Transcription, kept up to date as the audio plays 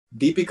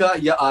Deepika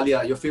ya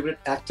Alia, your favorite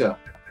actor?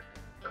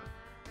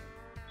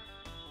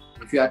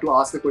 If you had to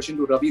ask a question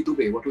to Ravi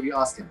Dubey, what would you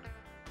ask him?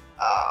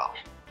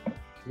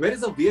 Where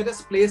is the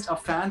weirdest place a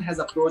fan has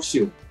approached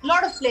you? A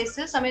lot of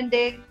places. I mean,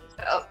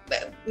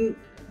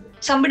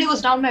 somebody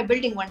was down my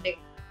building one day.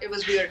 It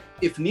was weird.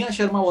 If Nia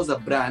Sharma was a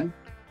brand,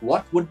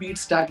 what would be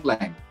its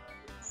tagline?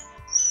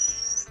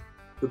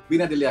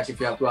 Rubina Dilaik, if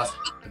you have to ask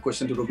a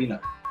question to Rubina.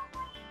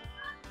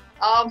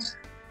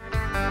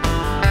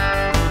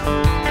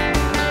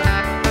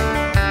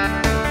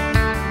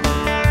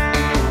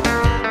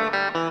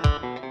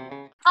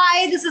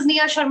 Hi, this is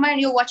Nia Sharma and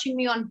you're watching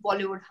me on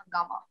Bollywood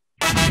Hungama.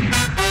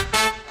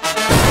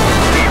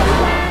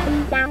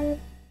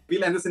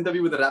 We'll end this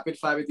interview with a rapid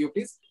fire with you,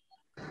 please.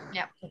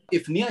 Yeah.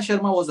 If Nia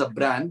Sharma was a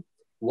brand,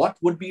 what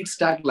would be its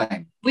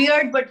tagline?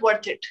 Weird but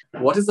worth it.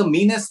 What is the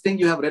meanest thing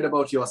you have read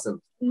about yourself?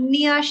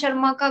 Nia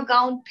Sharma ka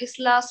gown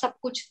phisla, sab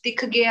kuch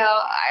dikh gaya.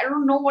 I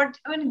don't know what,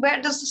 I mean,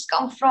 where does this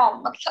come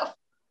from?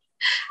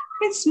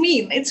 It's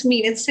mean, it's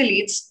silly,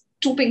 it's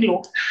stooping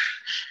low.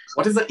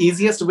 What is the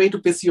easiest way to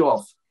piss you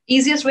off?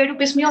 Easiest way to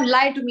piss me off,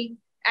 lie to me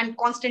and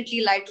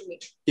constantly lie to me.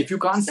 If you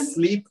can't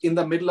sleep in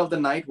the middle of the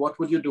night, what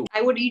would you do?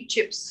 I would eat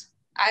chips.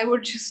 I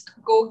would just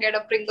go get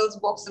a Pringles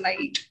box and I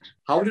eat.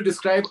 How would you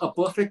describe a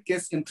perfect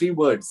kiss in 3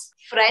 words?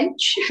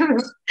 French,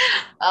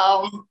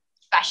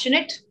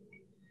 passionate,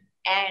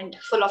 and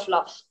full of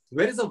love.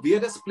 Where is the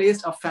weirdest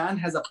place a fan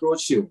has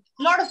approached you?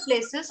 A lot of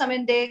places. I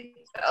mean,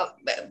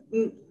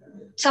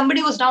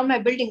 somebody was down my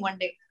building one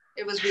day.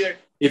 It was weird.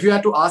 If you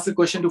had to ask a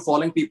question to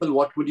following people,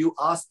 what would you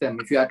ask them?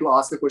 If you had to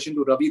ask a question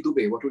to Ravi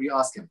Dubey, what would you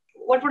ask him?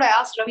 What would I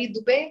ask Ravi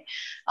Dubey?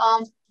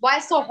 Why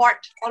so hot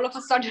all of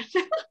a sudden?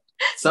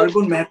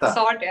 Sargun Mehta.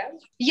 Sort, yeah.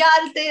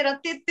 Yaar tera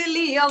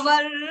titliya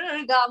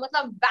varga.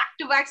 Matlab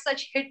back-to-back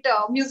such hit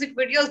music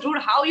videos. Dude,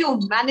 how are you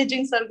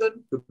managing,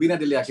 Sargun? Rubina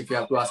Dilaik, if you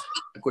have to ask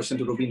a question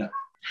to Rubina.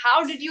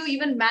 How did you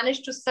even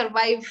manage to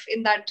survive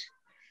in that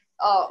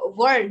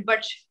world?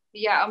 But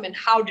yeah, I mean,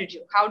 how did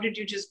you? How did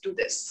you just do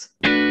this?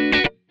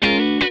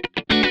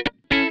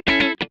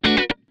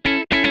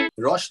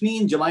 रोशनी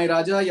इन जमाई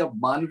राजा या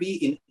मानवी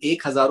इन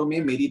 1000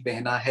 में मेरी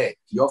बहना है?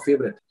 Your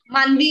favorite.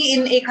 मानवी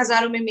इन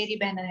 1000 में मेरी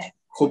बहना है.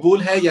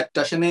 कबूल है या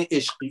टशने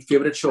इश्क?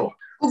 Favorite show.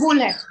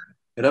 कबूल है.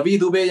 रवि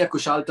दुबे या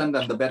Kushal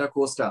Tandon? The better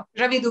co-star.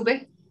 Ravi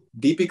Dubey.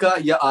 Deepika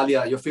ya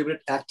Alia, your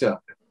favorite actor?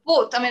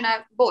 Both. I mean,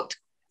 both.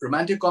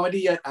 Romantic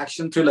comedy या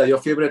action thriller, your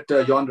favorite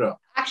genre?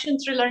 Action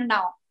thriller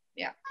now.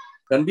 Yeah.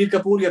 Ranbir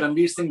Kapoor या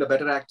Ranveer Singh, the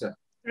better actor?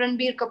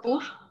 Ranbir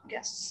Kapoor.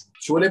 Yes.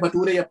 Chole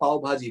bhature या पाव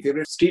भाजी?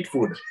 Favorite street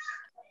food?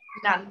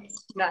 None.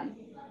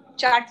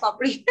 Chaat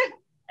papdi.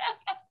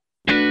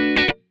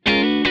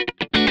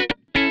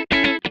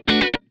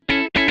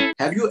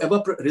 Have you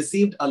ever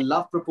received a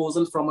love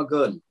proposal from a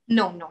girl?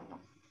 No.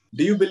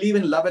 Do you believe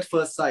in love at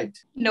first sight?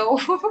 No.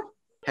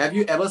 Have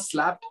you ever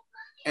slapped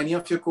any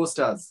of your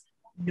co-stars?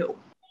 No.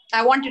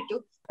 I wanted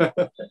to.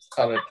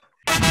 All right.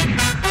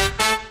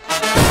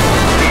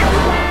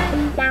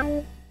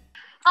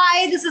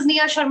 Hi, this is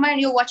Nia Sharma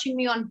and you're watching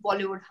me on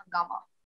Bollywood Hungama.